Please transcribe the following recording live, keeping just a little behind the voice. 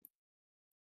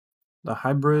The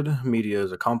hybrid media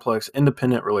is a complex,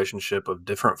 independent relationship of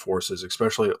different forces,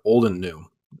 especially old and new.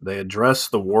 They address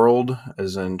the world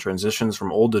as in transitions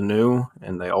from old to new,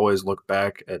 and they always look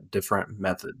back at different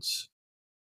methods.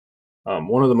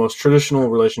 One of the most traditional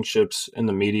relationships in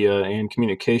the media and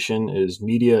communication is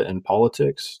media and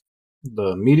politics.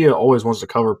 The media always wants to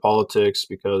cover politics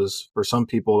because for some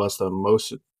people that's the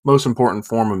most important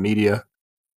form of media.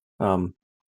 Um,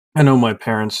 I know my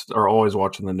parents are always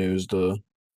watching the news to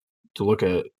look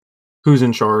at who's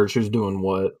in charge, who's doing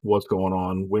what, what's going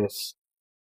on with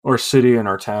our city and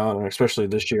our town, and especially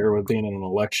this year with being in an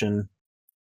election.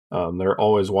 They're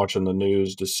always watching the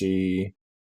news to see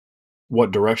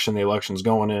what direction the election's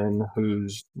going in,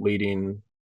 who's leading,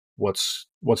 what's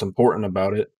important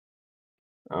about it.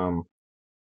 Um,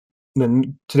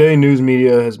 then today, news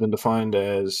media has been defined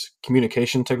as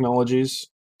communication technologies.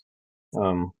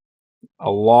 Um, a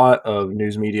lot of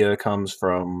news media comes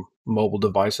from mobile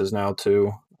devices now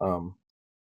too.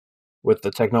 With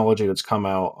the technology that's come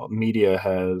out, media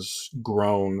has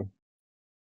grown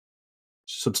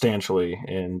substantially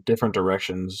in different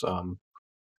directions.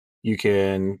 You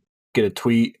can get a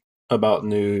tweet about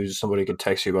news. Somebody could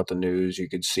text you about the news. You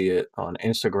could see it on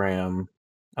Instagram.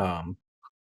 Um,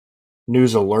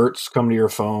 News alerts come to your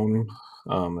phone.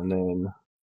 And then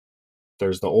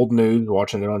there's the old news,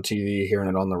 watching it on TV, hearing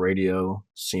it on the radio,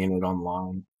 seeing it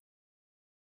online.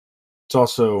 It's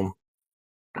also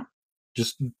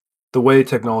just the way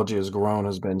technology has grown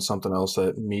has been something else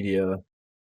that media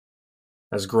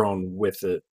has grown with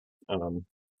it. Um,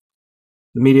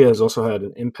 the media has also had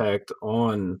an impact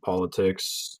on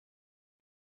politics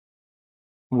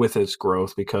with its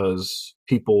growth because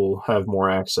people have more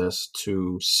access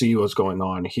to see what's going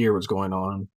on, hear what's going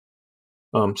on,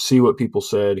 see what people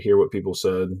said, hear what people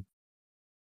said,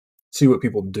 see what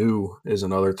people do is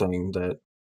another thing that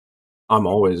I'm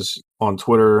always on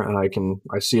Twitter and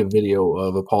I see a video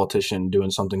of a politician doing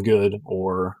something good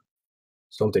or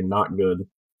something not good,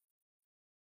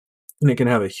 and it can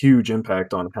have a huge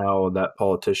impact on how that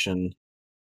politician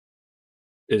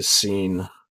is seen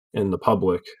in the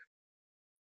public.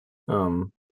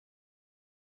 Um,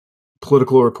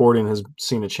 Political reporting has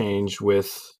seen a change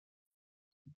with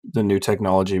the new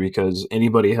technology because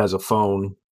anybody has a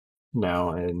phone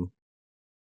now, and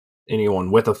anyone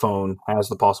with a phone has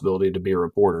the possibility to be a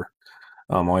reporter.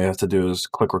 All you have to do is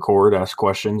click record, ask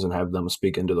questions, and have them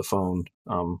speak into the phone.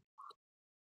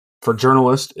 For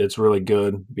journalists, it's really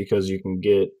good because you can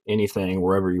get anything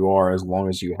wherever you are as long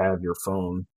as you have your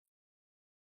phone.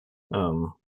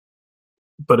 Um,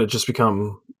 but it just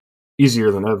become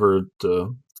easier than ever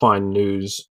to find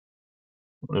news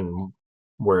and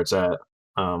where it's at.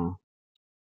 Um,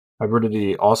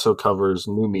 Hybridity also covers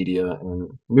new media,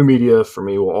 and new media for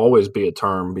me will always be a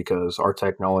term because our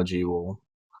technology will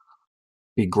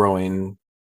be growing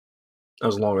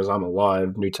as long as I'm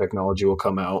alive. New technology will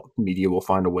come out, media will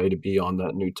find a way to be on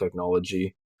that new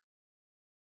technology.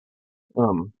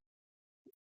 Um,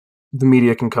 the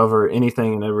media can cover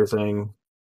anything and everything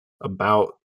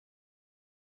about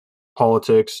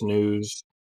politics, news,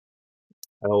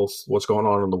 health, what's going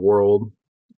on in the world.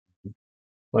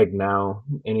 Like now,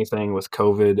 anything with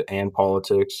COVID and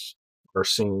politics are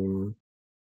seen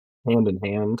hand in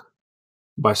hand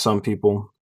by some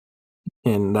people.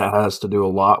 And that has to do a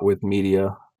lot with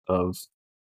media of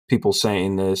people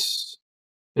saying this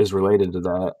is related to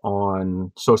that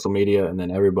on social media, and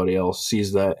then everybody else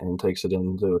sees that and takes it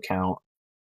into account,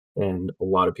 and a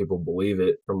lot of people believe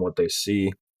it from what they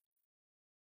see,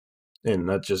 and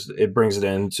that just it brings it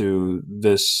into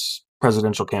this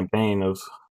presidential campaign of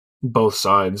both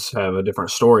sides have a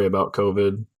different story about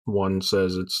COVID. One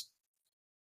says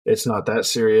it's not that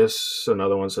serious,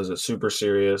 another one says it's super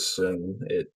serious, and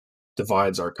it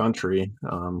divides our country.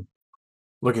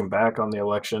 Looking back on the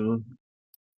election,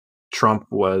 Trump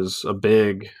was a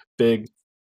big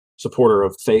supporter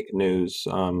of fake news.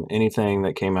 Anything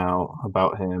that came out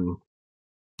about him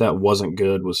that wasn't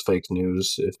good was fake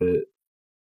news. If it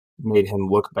made him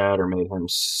look bad or made him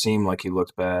seem like he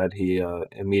looked bad, he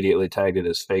immediately tagged it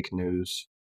as fake news.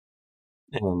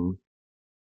 And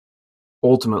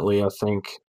ultimately, I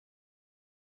think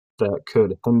that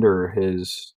could hinder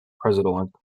his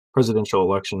presidential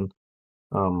election.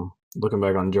 Looking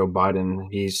back on Joe Biden,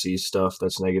 he sees stuff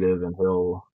that's negative and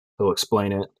he'll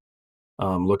explain it,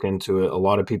 look into it. A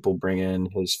lot of people bring in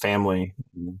his family.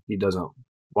 He doesn't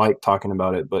like talking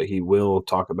about it, but he will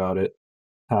talk about it.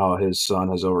 How his son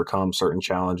has overcome certain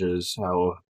challenges,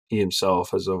 how he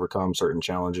himself has overcome certain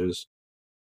challenges.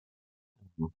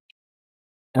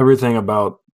 Everything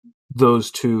about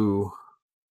those two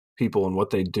people and what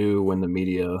they do when the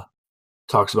media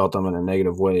talks about them in a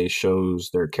negative way shows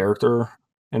their character,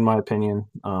 in my opinion.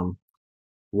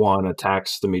 One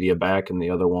attacks the media back, and the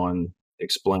other one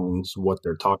explains what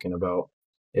they're talking about.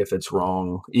 If it's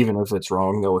wrong, even if it's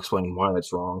wrong, they'll explain why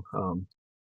it's wrong.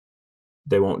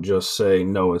 They won't just say,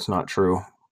 no, it's not true.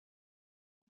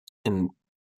 And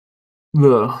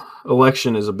the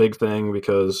election is a big thing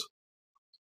because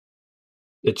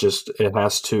it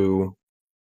has to,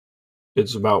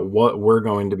 it's about what we're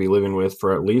going to be living with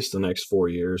for at least the next 4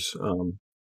 years.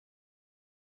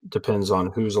 Depends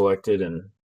on who's elected and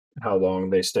how long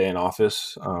they stay in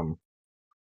office. I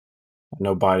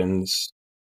know Biden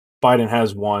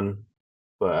has won,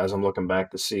 but as I'm looking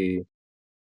back to see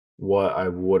what I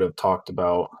would have talked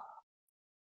about,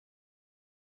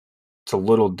 it's a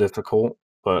little difficult,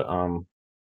 but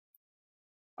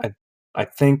I I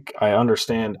think I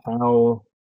understand how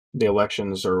the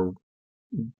elections are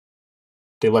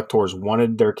the electors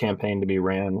wanted their campaign to be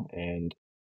ran, and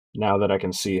now that I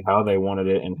can see how they wanted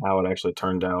it and how it actually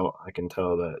turned out, I can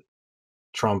tell that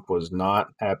Trump was not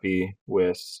happy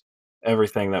with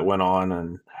everything that went on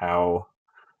and how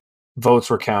votes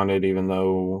were counted, even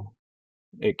though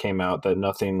it came out that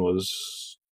nothing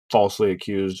was falsely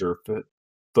accused or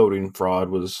voting fraud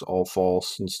was all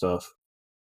false and stuff.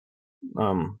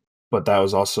 Um, but that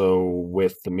was also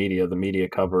with the media. The media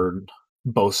covered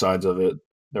both sides of it.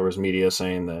 There was media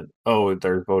saying that, oh,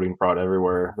 there's voting fraud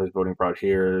everywhere. There's voting fraud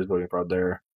here. There's voting fraud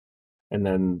there. And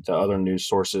then the other news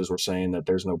sources were saying that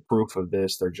there's no proof of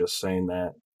this. They're just saying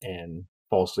that and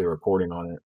falsely reporting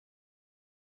on it.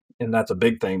 And that's a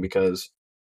big thing because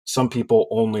some people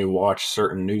only watch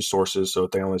certain news sources. So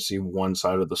if they only see one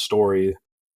side of the story,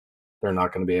 they're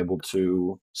not going to be able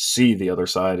to see the other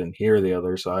side and hear the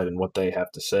other side and what they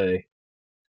have to say.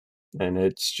 And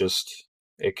it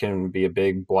can be a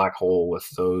big black hole with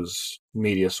those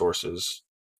media sources.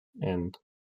 And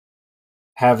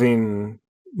having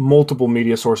multiple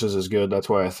media sources is good. That's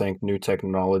why I think new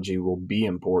technology will be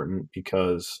important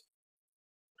because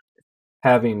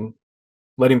having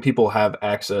letting people have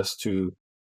access to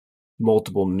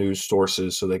multiple news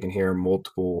sources so they can hear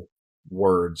multiple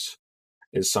words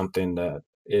is something that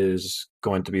is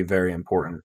going to be very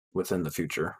important within the future.